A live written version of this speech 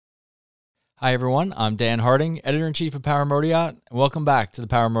Hi, everyone. I'm Dan Harding, Editor-in-Chief of Power Motor Yacht, and welcome back to the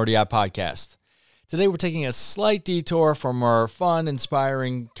Power Motor Yacht Podcast. Today, we're taking a slight detour from our fun,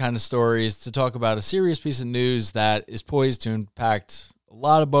 inspiring kind of stories to talk about a serious piece of news that is poised to impact a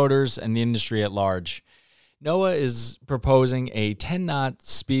lot of boaters and the industry at large. NOAA is proposing a 10-knot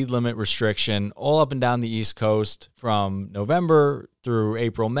speed limit restriction all up and down the East Coast from November through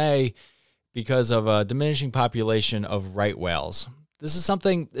April, May, because of a diminishing population of right whales. This is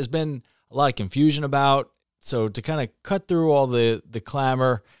something there's been a lot of confusion about. So to kind of cut through all the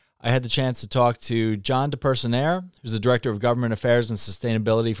clamor, I had the chance to talk to John DePersonaire, who's the Director of Government Affairs and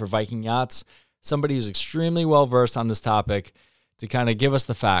Sustainability for Viking Yachts, somebody who's extremely well-versed on this topic, to kind of give us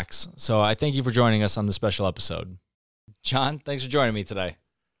the facts. So I thank you for joining us on this special episode. John, thanks for joining me today.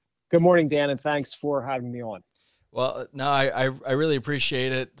 Good morning, Dan, and thanks for having me on. Well, no, I really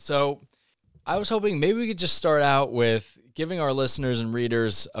appreciate it. So I was hoping maybe we could just start out with giving our listeners and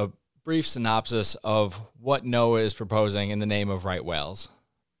readers a brief synopsis of what NOAA is proposing in the name of right whales.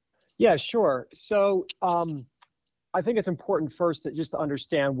 Yeah, sure. So I think it's important first to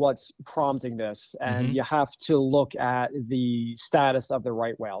understand what's prompting this, and you have to look at the status of the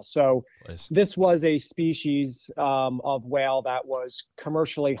right whale. So this was a species of whale that was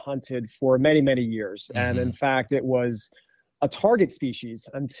commercially hunted for many, many years. And in fact, it was a target species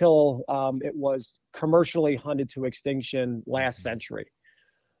until it was commercially hunted to extinction last century.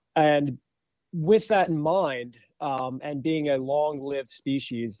 And with that in mind, and being a long-lived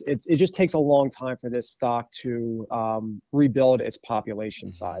species, it just takes a long time for this stock to rebuild its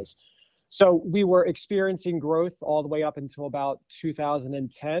population size. So we were experiencing growth all the way up until about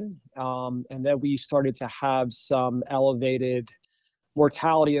 2010, and then we started to have some elevated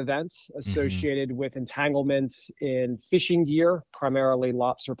mortality events associated with entanglements in fishing gear, primarily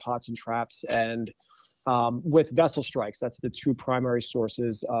lobster pots and traps, and with vessel strikes. That's the two primary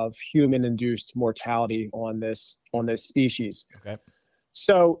sources of human-induced mortality on this species. Okay.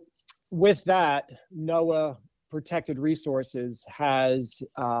 So with that, NOAA Protected Resources has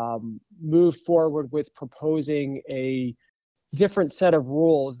moved forward with proposing a different set of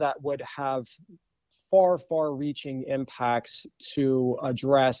rules that would have far-reaching impacts to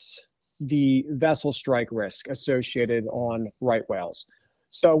address the vessel strike risk associated on right whales.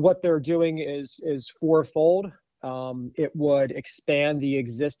 So what they're doing is fourfold. It would expand the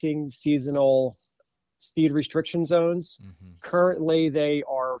existing seasonal speed restriction zones. Currently, they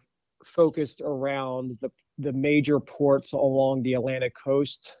are focused around the major ports along the Atlantic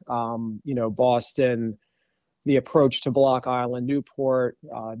coast, Boston, the approach to Block Island, Newport,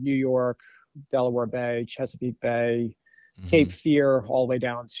 New York, Delaware Bay, Chesapeake Bay, Cape Fear, all the way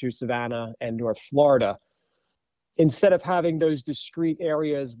down to Savannah and North Florida. Instead of having those discrete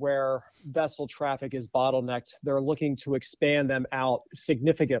areas where vessel traffic is bottlenecked, they're looking to expand them out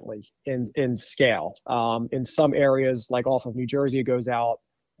significantly in scale. In some areas, like off of New Jersey, it goes out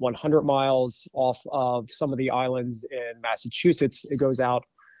 100 miles. Off of some of the islands in Massachusetts, it goes out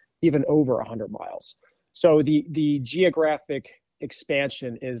even over 100 miles. So the geographic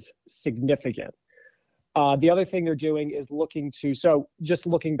expansion is significant. The other thing they're doing is just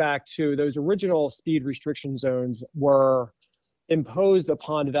looking back to those original speed restriction zones were imposed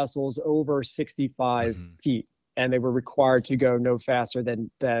upon vessels over 65 feet, and they were required to go no faster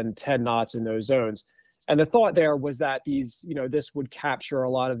than 10 knots in those zones. And the thought there was that this would capture a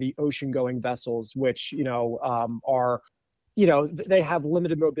lot of the ocean-going vessels, which, are they have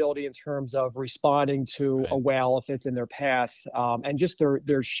limited mobility in terms of responding to a whale if it's in their path, and just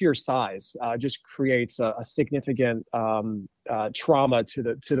their sheer size just creates a significant trauma to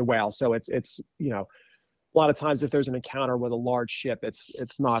the whale. So it's a lot of times if there's an encounter with a large ship,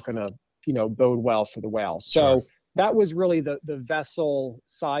 it's not going to bode well for the whale. So that was really the vessel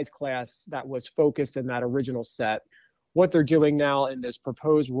size class that was focused in that original set. What they're doing now in this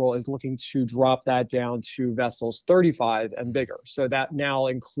proposed rule is looking to drop that down to vessels 35 and bigger. So that now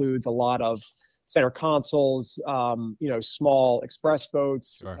includes a lot of center consoles, small express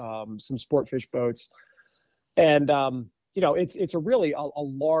boats, some sport fish boats. And, it's a really a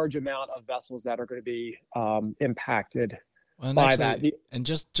large amount of vessels that are going to be impacted by that. And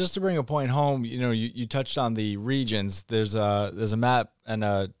just to bring a point home, you touched on the regions. There's a map and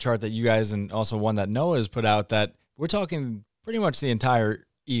a chart that you guys, and also one that NOAA has put out, that we're talking pretty much the entire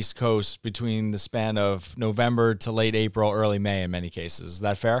East Coast between the span of November to late April, early May in many cases. Is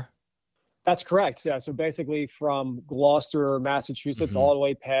that fair? That's correct. Yeah. So basically from Gloucester, Massachusetts, all the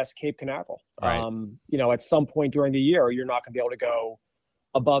way past Cape Canaveral. Right. At some point during the year, you're not going to be able to go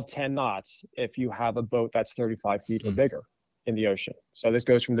above 10 knots if you have a boat that's 35 feet or bigger in the ocean. So this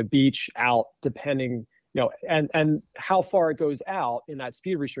goes from the beach out, depending and how far it goes out in that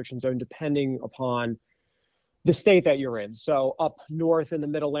speed restriction zone, depending upon the state that you're in. So up north in the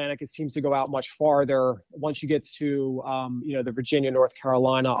mid-Atlantic, it seems to go out much farther. Once you get to, the Virginia, North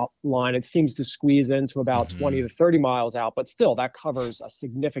Carolina line, it seems to squeeze into about 20 to 30 miles out, but still that covers a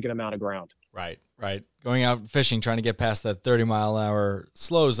significant amount of ground. Right. Going out fishing, trying to get past that 30-mile-an-hour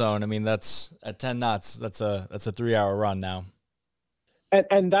slow zone. I mean, that's at 10 knots. That's a 3-hour run now.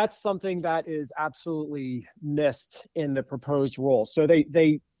 And that's something that is absolutely missed in the proposed rule. So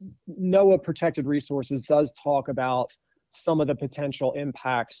NOAA Protected Resources does talk about some of the potential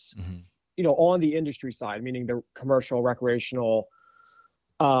impacts, on the industry side, meaning the commercial, recreational,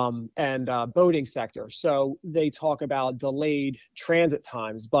 and boating sector. So they talk about delayed transit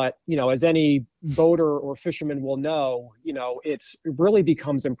times, but as any boater or fisherman will know, it really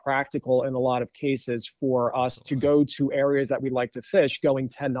becomes impractical in a lot of cases for us to go to areas that we like to fish going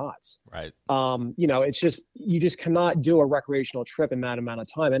 10 knots. Right. It's just, you just cannot do a recreational trip in that amount of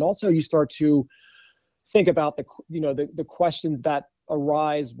time. And also you start to think about the questions that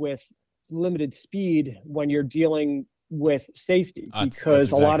arise with limited speed when you're dealing with safety, because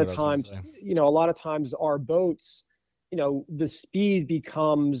exactly a lot of times our boats, the speed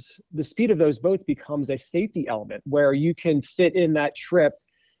of those boats becomes a safety element where you can fit in that trip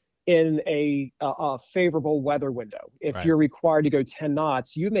in a favorable weather window. If you're required to go 10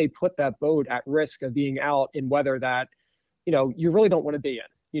 knots, you may put that boat at risk of being out in weather that, you really don't want to be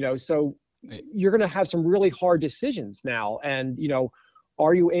in, so you're going to have some really hard decisions now. And,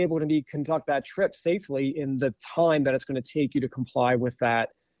 are you able to conduct that trip safely in the time that it's going to take you to comply with that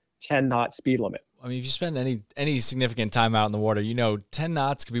 10 knot speed limit? I mean, if you spend any significant time out in the water, 10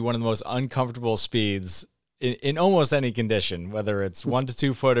 knots could be one of the most uncomfortable speeds in almost any condition, whether it's 1 to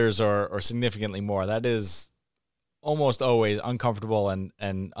 2 footers or significantly more. That is almost always uncomfortable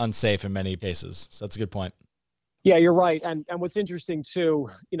and unsafe in many cases. So that's a good point. Yeah, you're right. And what's interesting too,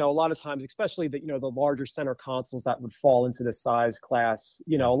 a lot of times, especially the larger center consoles that would fall into this size class,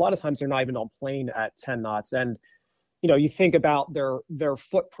 a lot of times they're not even on plane at 10 knots. And, you think about their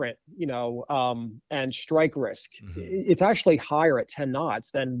footprint, and strike risk. It's actually higher at 10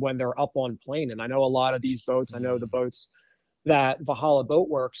 knots than when they're up on plane. And I know a lot of these boats, I know the boats that Valhalla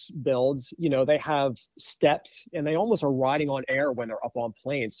Boatworks builds, they have steps and they almost are riding on air when they're up on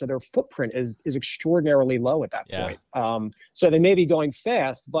planes. So their footprint is extraordinarily low at that point. So they may be going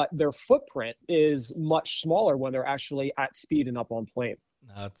fast, but their footprint is much smaller when they're actually at speed and up on plane.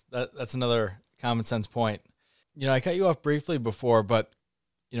 That's another common sense point. I cut you off briefly before, but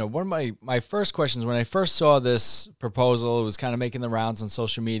one of my first questions when I first saw this proposal, it was kind of making the rounds on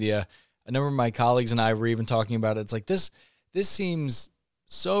social media. A number of my colleagues and I were even talking about it. It's like this seems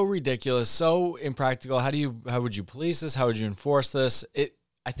so ridiculous, so impractical. How would you police this? How would you enforce this?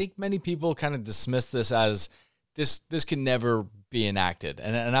 I think many people kind of dismiss this as this could never be enacted.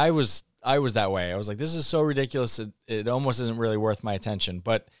 And I was that way. I was like, this is so ridiculous. It almost isn't really worth my attention.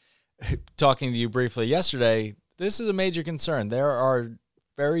 But talking to you briefly yesterday, this is a major concern. There are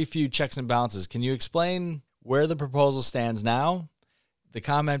very few checks and balances. Can you explain where the proposal stands now, the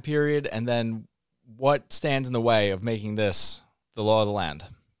comment period, and then what stands in the way of making this the law of the land?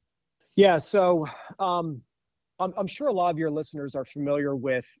 Yeah, so I'm sure a lot of your listeners are familiar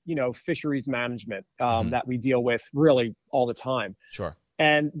with, fisheries management that we deal with really all the time. Sure.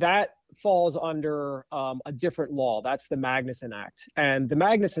 And that falls under a different law. That's the Magnuson Act. And the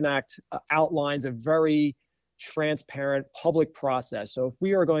Magnuson Act outlines a very transparent public process. So if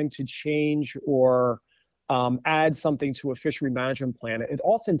we are going to change or add something to a fishery management plan, it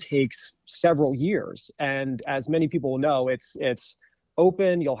often takes several years. And as many people know, it's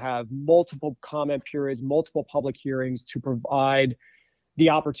open. You'll have multiple comment periods, multiple public hearings to provide the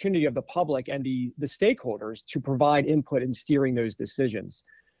opportunity of the public and the stakeholders to provide input in steering those decisions.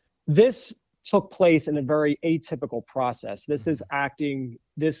 This took place in a very atypical process. This is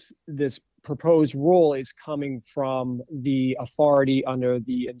this proposed rule is coming from the authority under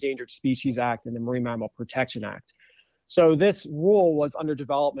the Endangered Species Act and the Marine Mammal Protection Act. So this rule was under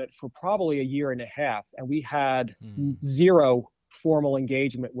development for probably a year and a half, and we had zero formal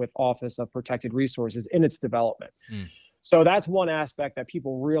engagement with Office of Protected Resources in its development. So that's one aspect that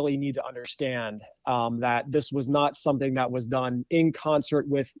people really need to understand, that this was not something that was done in concert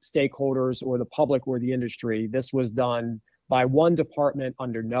with stakeholders or the public or the industry. This was done by one department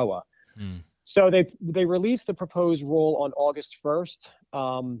under NOAA. So they released the proposed rule on August 1st.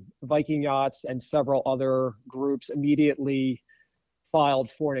 Viking Yachts and several other groups immediately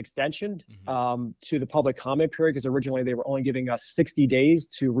filed for an extension to the public comment period, because originally they were only giving us 60 days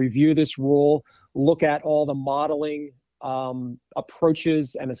to review this rule, look at all the modeling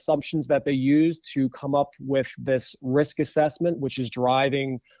approaches and assumptions that they use to come up with this risk assessment, which is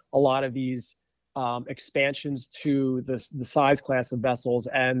driving a lot of these expansions to the size class of vessels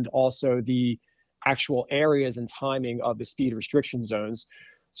and also the actual areas and timing of the speed restriction zones.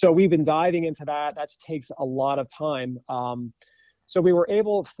 So we've been diving into that. That takes a lot of time. So we were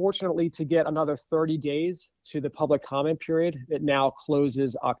able, fortunately, to get another 30 days to the public comment period. It now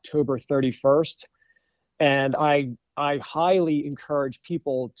closes October 31st. And I highly encourage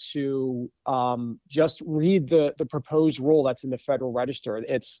people to just read the proposed rule that's in the Federal Register.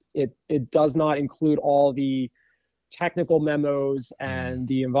 It does not include all the technical memos and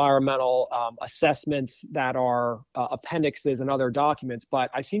the environmental assessments that are appendixes and other documents, but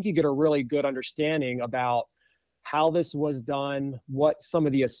I think you get a really good understanding about how this was done, what some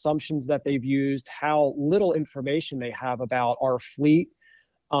of the assumptions that they've used, how little information they have about our fleet,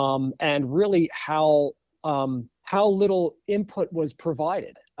 and really how little input was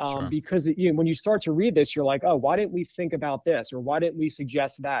provided. Sure. Because when you start to read this, you're like, oh, why didn't we think about this? Or why didn't we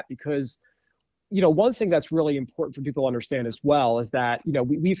suggest that? Because, one thing that's really important for people to understand as well is that,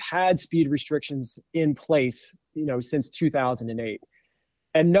 we've had speed restrictions in place, since 2008.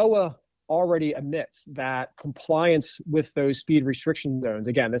 And NOAA already admits that compliance with those speed restriction zones,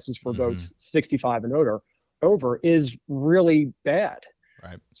 again, this is for boats 65 and over, is really bad.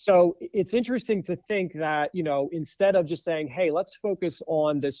 Right. So it's interesting to think that, instead of just saying, hey, let's focus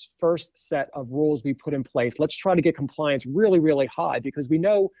on this first set of rules we put in place, let's try to get compliance really, really high, because we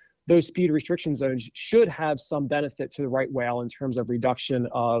know those speed restriction zones should have some benefit to the right whale in terms of reduction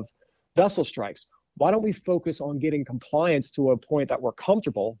of vessel strikes. Why don't we focus on getting compliance to a point that we're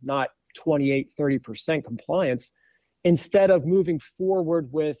comfortable, not 28, 30% compliance, instead of moving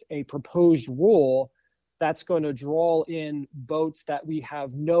forward with a proposed rule that's going to draw in boats that we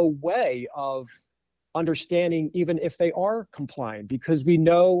have no way of understanding even if they are compliant, because we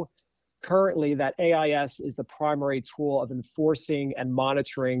know currently that AIS is the primary tool of enforcing and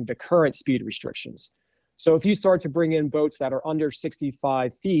monitoring the current speed restrictions. So if you start to bring in boats that are under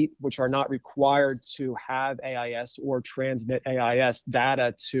 65 feet, which are not required to have AIS or transmit AIS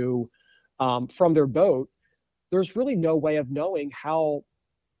data to from their boat, there's really no way of knowing how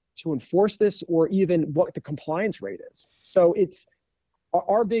to enforce this or even what the compliance rate is. So it's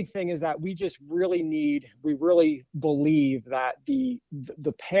our big thing is that we really believe that the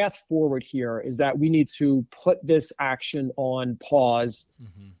path forward here is that we need to put this action on pause,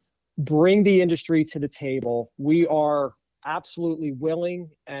 bring the industry to the table. We are absolutely willing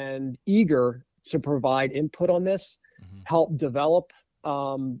and eager to provide input on this, help develop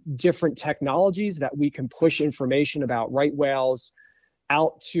different technologies that we can push information about right whales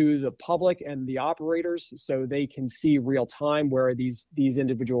out to the public and the operators so they can see real time where these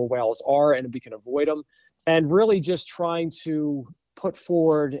individual whales are and we can avoid them. And really just trying to put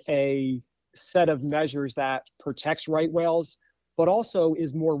forward a set of measures that protects right whales, but also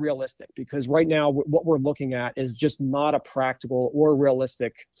is more realistic, because right now what we're looking at is just not a practical or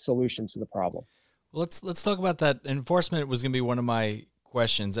realistic solution to the problem. Let's talk about that. Enforcement was going to be one of my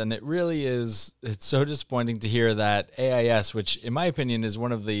questions, and it really is. It's so disappointing to hear that AIS, which in my opinion is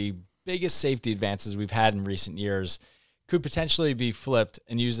one of the biggest safety advances we've had in recent years, could potentially be flipped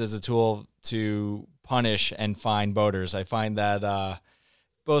and used as a tool to punish and fine boaters. I find that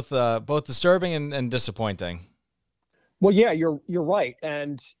both disturbing and disappointing. Well, yeah, you're right.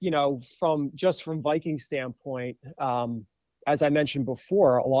 And, from Viking standpoint, as I mentioned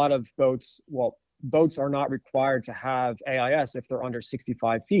before, a lot of boats are not required to have AIS if they're under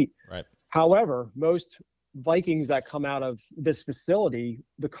 65 feet. Right. However, most Vikings that come out of this facility,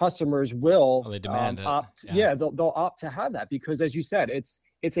 the customers will they demand opt. Yeah, they'll opt to have that because, as you said, it's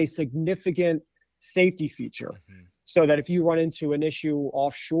a significant safety feature. So that if you run into an issue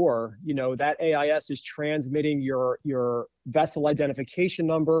offshore, that AIS is transmitting your vessel identification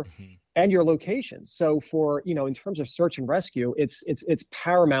number and your location. So for in terms of search and rescue, it's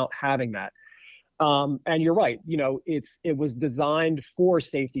paramount having that. And you're right, it was designed for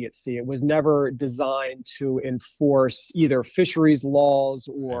safety at sea. It was never designed to enforce either fisheries laws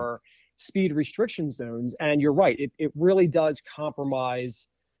or speed restriction zones. And you're right, it really does compromise,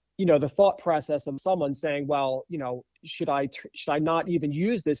 the thought process of someone saying, well, should I not even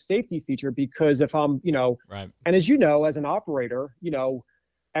use this safety feature? Because if I'm, right. And as as an operator,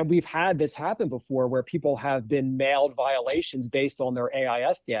 and we've had this happen before where people have been mailed violations based on their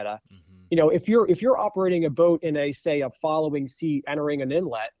AIS data. If you're operating a boat in a following seat entering an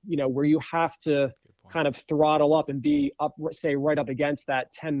inlet, where you have to kind of throttle up and be up, say right up against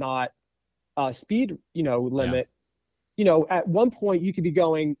that 10 knot speed, limit, at one point you could be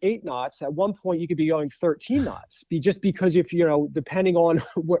going 8 knots. At one point you could be going 13 knots, just because if, depending on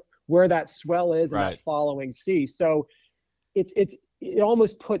where that swell is and that following sea. So it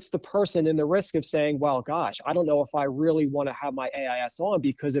almost puts the person in the risk of saying, well, gosh, I don't know if I really want to have my AIS on,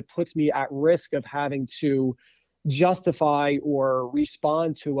 because it puts me at risk of having to justify or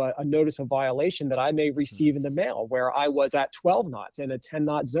respond to a notice of violation that I may receive in the mail, where I was at 12 knots in a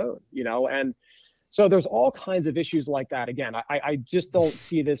 10-knot zone, and so there's all kinds of issues like that. Again, I just don't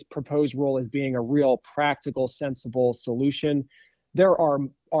see this proposed rule as being a real practical, sensible solution. There are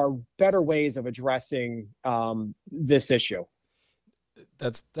better ways of addressing this issue.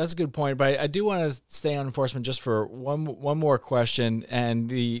 That's a good point, but I do want to stay on enforcement just for one more question. And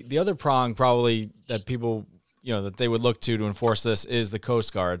the other prong probably that people, that they would look to enforce this is the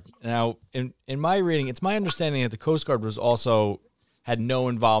Coast Guard. Now, in my reading, it's my understanding that the Coast Guard had no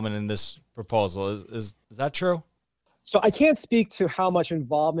involvement in this proposal. Is that true? So I can't speak to how much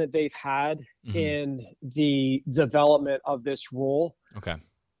involvement they've had in the development of this rule. Okay.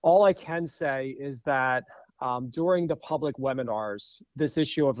 All I can say is that during the public webinars, this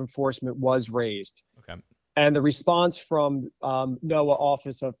issue of enforcement was raised. Okay. And the response from NOAA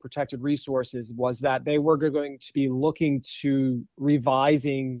Office of Protected Resources was that they were going to be looking to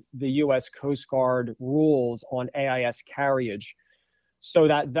revising the U.S. Coast Guard rules on AIS carriage so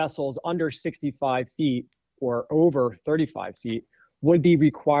that vessels under 65 feet or over 35 feet would be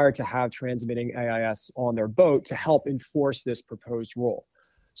required to have transmitting AIS on their boat to help enforce this proposed rule.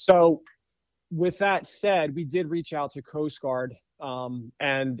 So with that said, we did reach out to Coast Guard,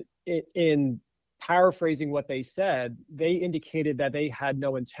 and in paraphrasing what they said, they indicated that they had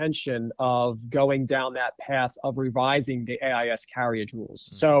no intention of going down that path of revising the AIS carriage rules.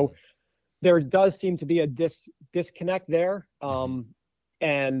 Mm-hmm. So there does seem to be a disconnect there.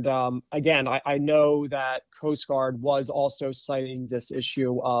 And again, I know that Coast Guard was also citing this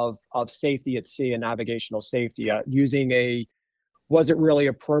issue of safety at sea and navigational safety, was it really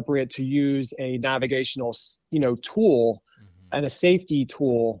appropriate to use a navigational, tool and a safety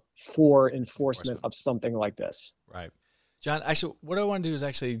tool for enforcement of something like this? Right. John, actually, what I want to do is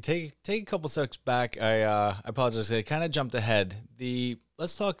actually take a couple steps back. I apologize. I kind of jumped ahead.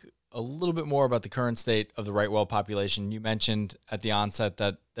 Let's talk a little bit more about the current state of the right whale population. You mentioned at the onset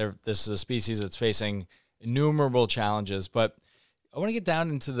that this is a species that's facing innumerable challenges, but I want to get down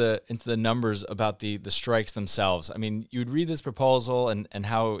into the numbers about the strikes themselves. I mean, you'd read this proposal and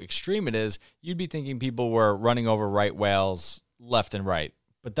how extreme it is, you'd be thinking people were running over right whales left and right,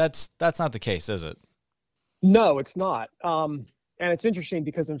 but that's not the case, is it? No, it's not. And it's interesting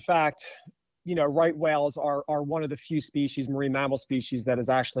because, in fact, right whales are one of the few species, marine mammal species, that is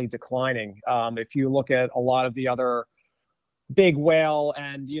actually declining. If you look at a lot of the other big whale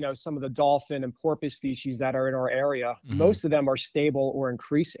and, some of the dolphin and porpoise species that are in our area, most of them are stable or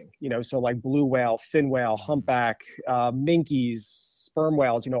increasing, so like blue whale, fin whale, humpback, minkies, sperm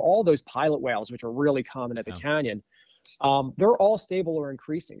whales, all those pilot whales, which are really common at the canyon. They're all stable or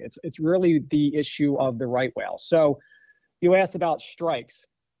increasing. It's really the issue of the right whale. So you asked about strikes.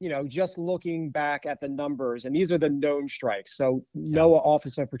 Just looking back at the numbers, and these are the known strikes. So NOAA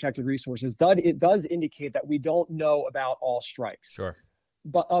Office of Protected Resources, it does indicate that we don't know about all strikes. Sure.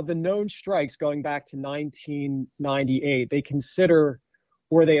 But of the known strikes going back to 1998, they consider,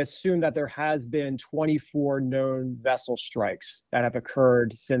 or they assume, that there has been 24 known vessel strikes that have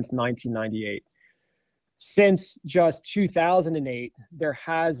occurred since 1998. Since just 2008, there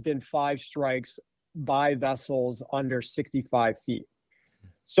has been 5 strikes by vessels under 65 feet.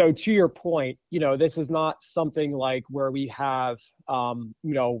 So to your point, this is not something like where we have,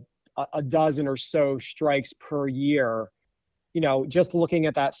 a dozen or so strikes per year. Just looking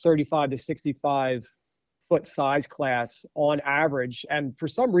at that 35 to 65 foot size class on average. And for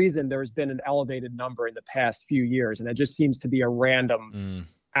some reason, there's been an elevated number in the past few years, and it just seems to be a random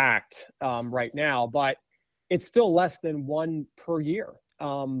act right now, but it's still less than 1 per year.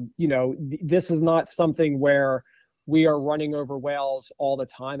 This is not something where we are running over whales all the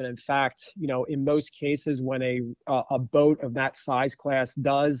time. And in fact, in most cases, when a boat of that size class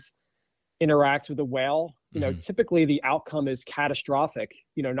does interact with a whale, typically the outcome is catastrophic,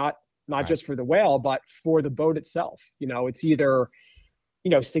 not just for the whale, but for the boat itself. It's either,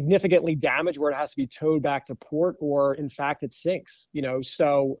 significantly damaged where it has to be towed back to port, or in fact it sinks,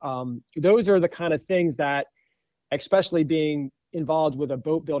 So those are the kind of things that, especially being involved with a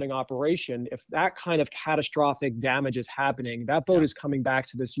boat building operation, if that kind of catastrophic damage is happening, that boat is coming back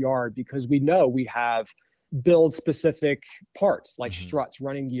to this yard, because we know we have build specific parts like struts,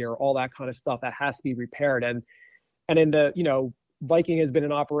 running gear, all that kind of stuff that has to be repaired. And in the, Viking has been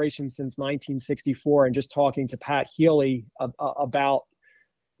in operation since 1964, and just talking to Pat Healy about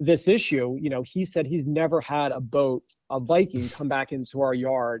this issue, he said he's never had a Viking come back into our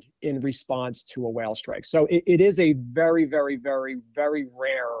yard in response to a whale strike. So it is a very, very, very, very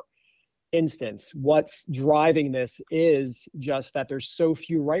rare instance. What's driving this is just that there's so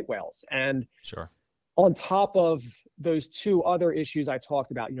few right whales. And sure, on top of those two other issues I talked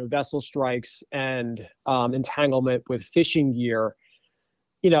about, vessel strikes and entanglement with fishing gear,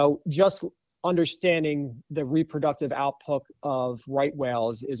 just understanding the reproductive output of right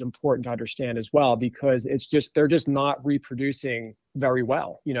whales is important to understand as well, because they're just not reproducing very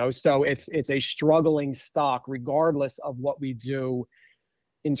well, so it's a struggling stock regardless of what we do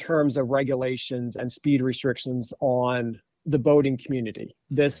in terms of regulations and speed restrictions on the boating community.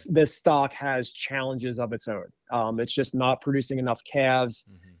 This stock has challenges of its own. It's just not producing enough calves.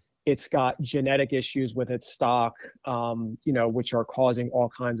 Mm-hmm. It's got genetic issues with its stock, which are causing all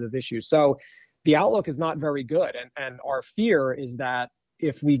kinds of issues. So the outlook is not very good. And our fear is that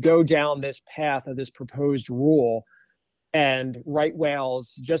if we go down this path of this proposed rule, and right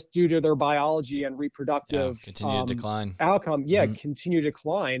whales, just due to their biology and reproductive continue to decline outcome, continue to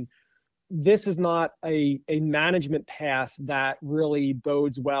decline, this is not a management path that really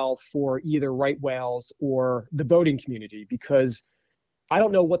bodes well for either right whales or the boating community, because I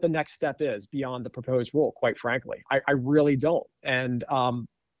don't know what the next step is beyond the proposed rule, quite frankly. I really don't. And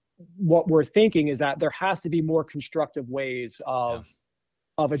what we're thinking is that there has to be more constructive ways of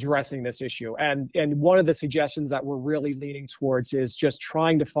addressing this issue. And one of the suggestions that we're really leaning towards is just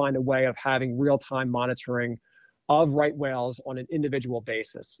trying to find a way of having real-time monitoring of right whales on an individual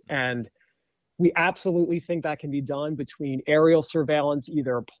basis. And we absolutely think that can be done between aerial surveillance,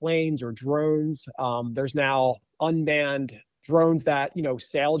 either planes or drones. There's now unmanned drones that,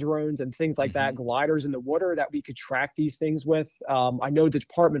 sail drones and things like that, gliders in the water that we could track these things with. I know the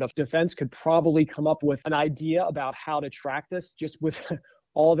Department of Defense could probably come up with an idea about how to track this, just with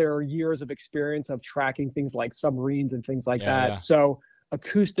all their years of experience of tracking things like submarines and things like that. Yeah. So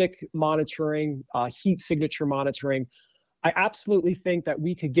acoustic monitoring, heat signature monitoring. I absolutely think that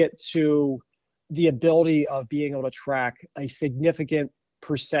we could get to the ability of being able to track a significant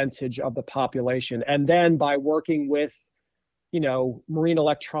percentage of the population. And then by working with, marine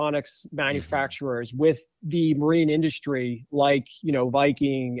electronics manufacturers, with the marine industry, like,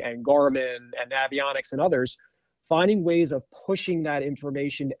 Viking and Garmin and Navionics and others, finding ways of pushing that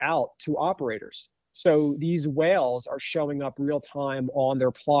information out to operators. So these whales are showing up real time on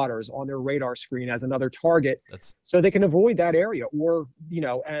their plotters, on their radar screen as another target, so they can avoid that area. Or,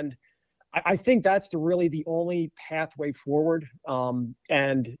 and I think that's really the only pathway forward.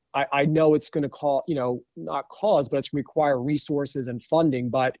 And I know it's going to but it's going to require resources and funding.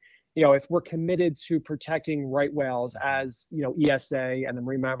 But, if we're committed to protecting right whales as, ESA and the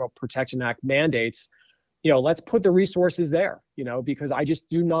Marine Mammal Protection Act mandates, let's put the resources there, because I just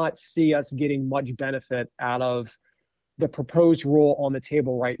do not see us getting much benefit out of the proposed rule on the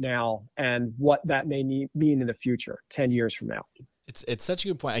table right now and what that may mean in the future, 10 years from now. It's such a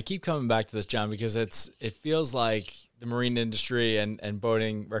good point. I keep coming back to this, John, because it feels like the marine industry and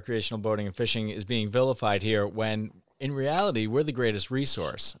boating, recreational boating and fishing is being vilified here, when in reality, we're the greatest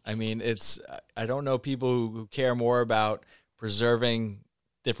resource. I mean, I don't know people who care more about preserving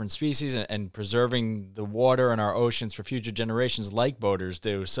different species and preserving the water in our oceans for future generations like boaters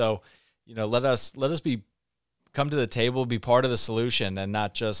do. So, let us come to the table, be part of the solution, and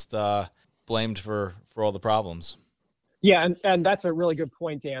not just blamed for all the problems. Yeah, and that's a really good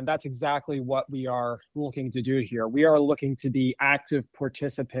point, Dan. That's exactly what we are looking to do here. We are looking to be active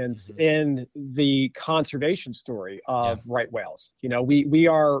participants in the conservation story of right whales. We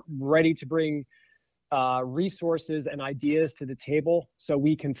are ready to bring resources and ideas to the table so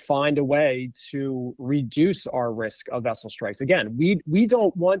we can find a way to reduce our risk of vessel strikes. Again, we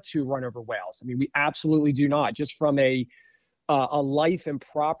don't want to run over whales. I mean, we absolutely do not. Just from a life and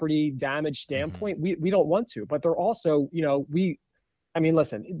property damage standpoint, we don't want to. But they're also,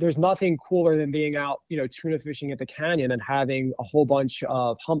 listen, there's nothing cooler than being out, tuna fishing at the canyon and having a whole bunch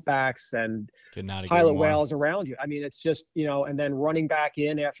of humpbacks and pilot whales around you. I mean, it's just, and then running back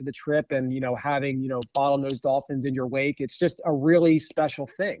in after the trip and, having, bottlenose dolphins in your wake. It's just a really special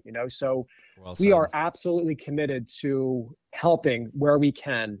thing, So we are absolutely committed to helping where we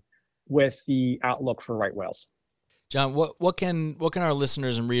can with the outlook for right whales. John, what can our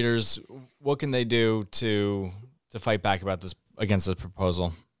listeners and readers, what can they do to fight back against this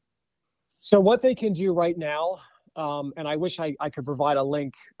proposal? So what they can do right now, and I wish I could provide a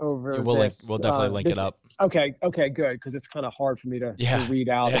link over this. We'll definitely link it up. Okay, good, because it's kind of hard for me to read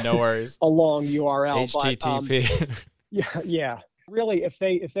out. Yeah, no worries. A long URL. HTTP. Yeah. really, if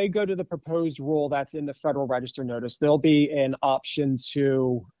they go to the proposed rule that's in the Federal Register notice, there'll be an option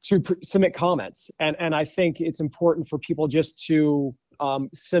to submit comments, and I think it's important for people just to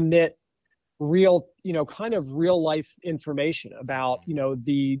submit real, kind of real life information about,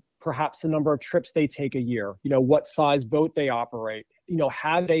 perhaps the number of trips they take a year, what size boat they operate,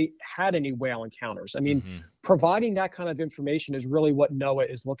 have they had any whale encounters? I mean, providing that kind of information is really what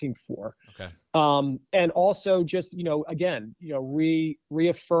NOAA is looking for. Okay. And also just, again,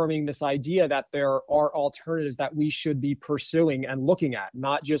 reaffirming this idea that there are alternatives that we should be pursuing and looking at,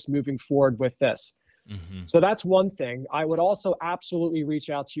 not just moving forward with this. So that's one thing. I would also absolutely reach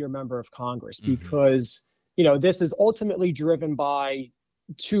out to your member of Congress because, this is ultimately driven by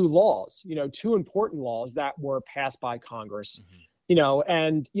two laws, two important laws that were passed by Congress,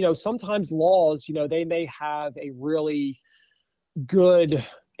 and, sometimes laws, they may have a really good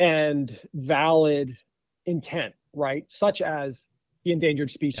and valid intent, right? Such as the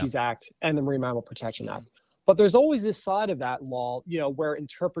Endangered Species Act and the Marine Mammal Protection Act. But there's always this side of that law, where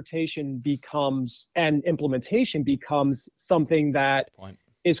interpretation becomes and implementation becomes something that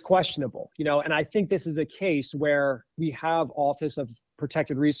is questionable, and I think this is a case where we have Office of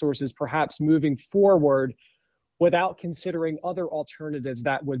Protected Resources perhaps moving forward without considering other alternatives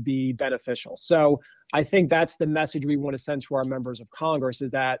that would be beneficial. So I think that's the message we want to send to our members of Congress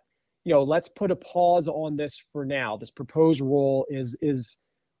is that, let's put a pause on this for now. This proposed rule is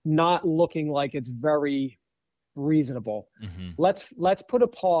not looking like it's very reasonable. Let's put a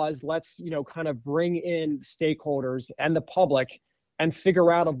pause. Let's, kind of bring in stakeholders and the public and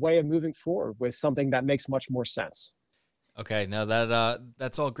figure out a way of moving forward with something that makes much more sense. Okay, now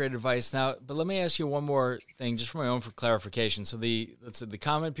that's all great advice. Now, but let me ask you one more thing, just for my own for clarification. So let's say the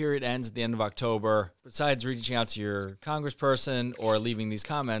comment period ends at the end of October. Besides reaching out to your congressperson or leaving these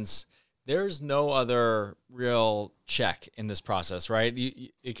comments, there's no other real check in this process, right?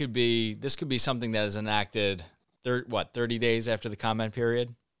 This could be something that is enacted 30 days after the comment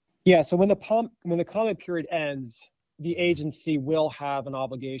period? Yeah. So when the comment period ends, the agency will have an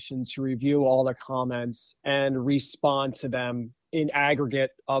obligation to review all the comments and respond to them in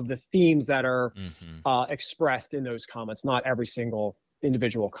aggregate of the themes that are expressed in those comments, not every single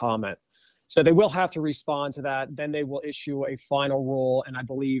individual comment. So they will have to respond to that. Then they will issue a final rule. And I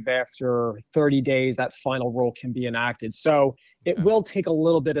believe after 30 days, that final rule can be enacted. So it will take a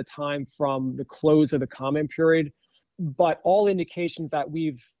little bit of time from the close of the comment period. But all indications that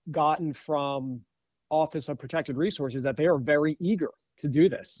we've gotten from Office of Protected Resources that they are very eager to do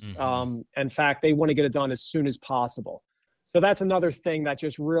this. In fact, they want to get it done as soon as possible. So that's another thing that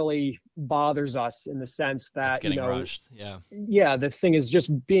just really bothers us in the sense that, it's getting rushed. Yeah, this thing is just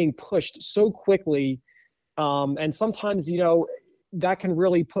being pushed so quickly. And sometimes, that can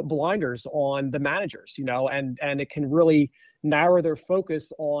really put blinders on the managers, and it can really narrow their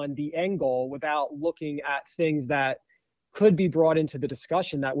focus on the end goal without looking at things that could be brought into the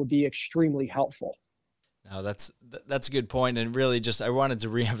discussion that would be extremely helpful. No, that's a good point, and really, just I wanted to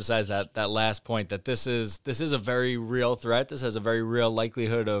reemphasize that last point that this is a very real threat. This has a very real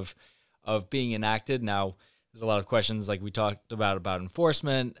likelihood of being enacted. Now, there's a lot of questions like we talked about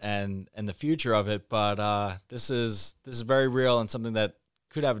enforcement and the future of it, but this is very real and something that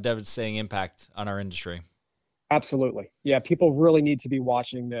could have a devastating impact on our industry. Absolutely, yeah. People really need to be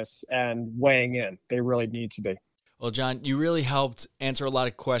watching this and weighing in. They really need to be. Well, John, you really helped answer a lot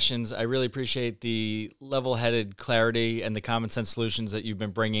of questions. I really appreciate the level-headed clarity and the common sense solutions that you've been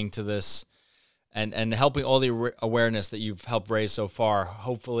bringing to this and helping all the awareness that you've helped raise so far.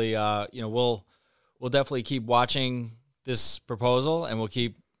 Hopefully, we'll definitely keep watching this proposal and we'll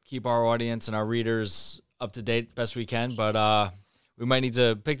keep our audience and our readers up to date best we can. But we might need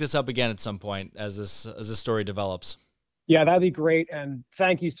to pick this up again at some point as this story develops. Yeah, that'd be great. And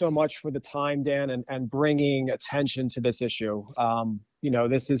thank you so much for the time, Dan, and bringing attention to this issue.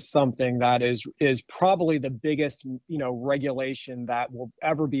 This is something that is probably the biggest, regulation that will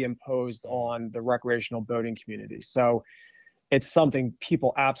ever be imposed on the recreational boating community. So it's something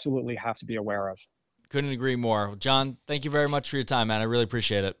people absolutely have to be aware of. Couldn't agree more. John, thank you very much for your time, man. I really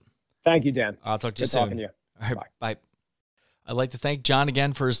appreciate it. Thank you, Dan. I'll talk to you Good soon. talking to you. All right, bye. I'd like to thank John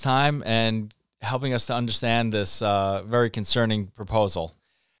again for his time and helping us to understand this very concerning proposal.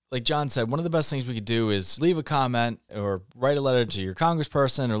 Like John said, one of the best things we could do is leave a comment or write a letter to your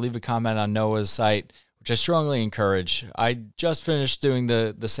congressperson or leave a comment on NOAA's site, which I strongly encourage. I just finished doing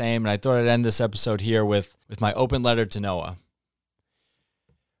the same, and I thought I'd end this episode here with my open letter to NOAA.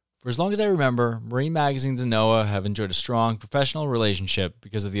 For as long as I remember, Marine Magazines and NOAA have enjoyed a strong professional relationship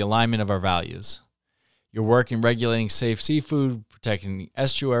because of the alignment of our values. Your work in regulating safe seafood, protecting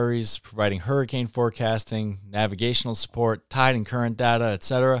estuaries, providing hurricane forecasting, navigational support, tide and current data,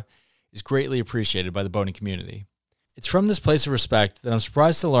 etc., is greatly appreciated by the boating community. It's from this place of respect that I'm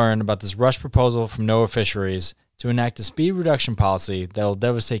surprised to learn about this rush proposal from NOAA Fisheries to enact a speed reduction policy that will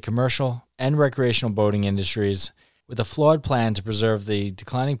devastate commercial and recreational boating industries with a flawed plan to preserve the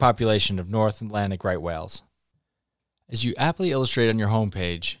declining population of North Atlantic right whales. As you aptly illustrate on your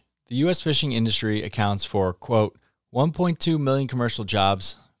homepage, the U.S. fishing industry accounts for, quote, 1.2 million commercial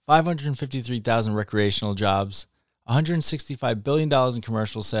jobs, 553,000 recreational jobs, $165 billion in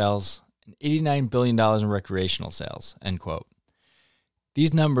commercial sales, and $89 billion in recreational sales, end quote.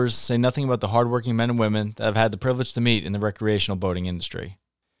 These numbers say nothing about the hardworking men and women that I've had the privilege to meet in the recreational boating industry.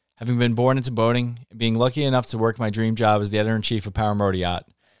 Having been born into boating and being lucky enough to work my dream job as the editor-in-chief of Power Motor Yacht,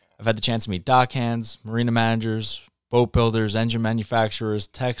 I've had the chance to meet dock hands, marina managers, boat builders, engine manufacturers,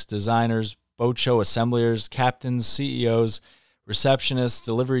 techs, designers, boat show assemblers, captains, CEOs, receptionists,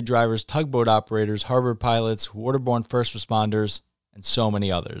 delivery drivers, tugboat operators, harbor pilots, waterborne first responders, and so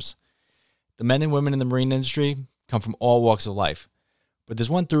many others. The men and women in the marine industry come from all walks of life, but there's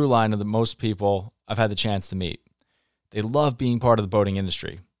one through line of the most people I've had the chance to meet. They love being part of the boating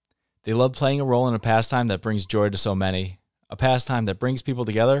industry. They love playing a role in a pastime that brings joy to so many, a pastime that brings people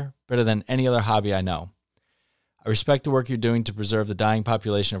together better than any other hobby I know. I respect the work you're doing to preserve the dying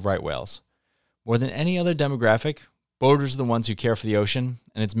population of right whales. More than any other demographic, boaters are the ones who care for the ocean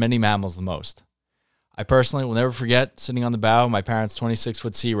and its many mammals the most. I personally will never forget sitting on the bow of my parents'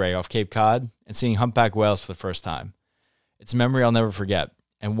 26-foot Sea Ray off Cape Cod and seeing humpback whales for the first time. It's a memory I'll never forget,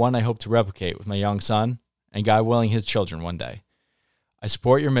 and one I hope to replicate with my young son and, God willing, his children one day. I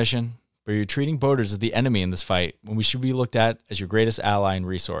support your mission, but you're treating boaters as the enemy in this fight when we should be looked at as your greatest ally and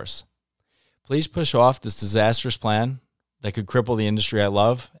resource. Please push off this disastrous plan that could cripple the industry I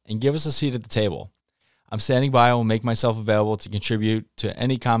love and give us a seat at the table. I'm standing by and will make myself available to contribute to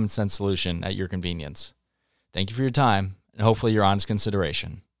any common sense solution at your convenience. Thank you for your time and hopefully your honest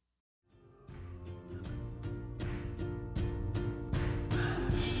consideration.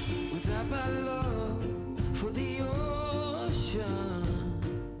 Without my love for the ocean,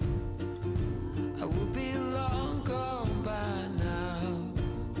 I would be long gone by now.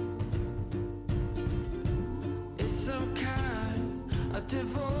 It's some kind of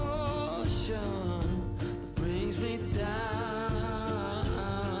devotion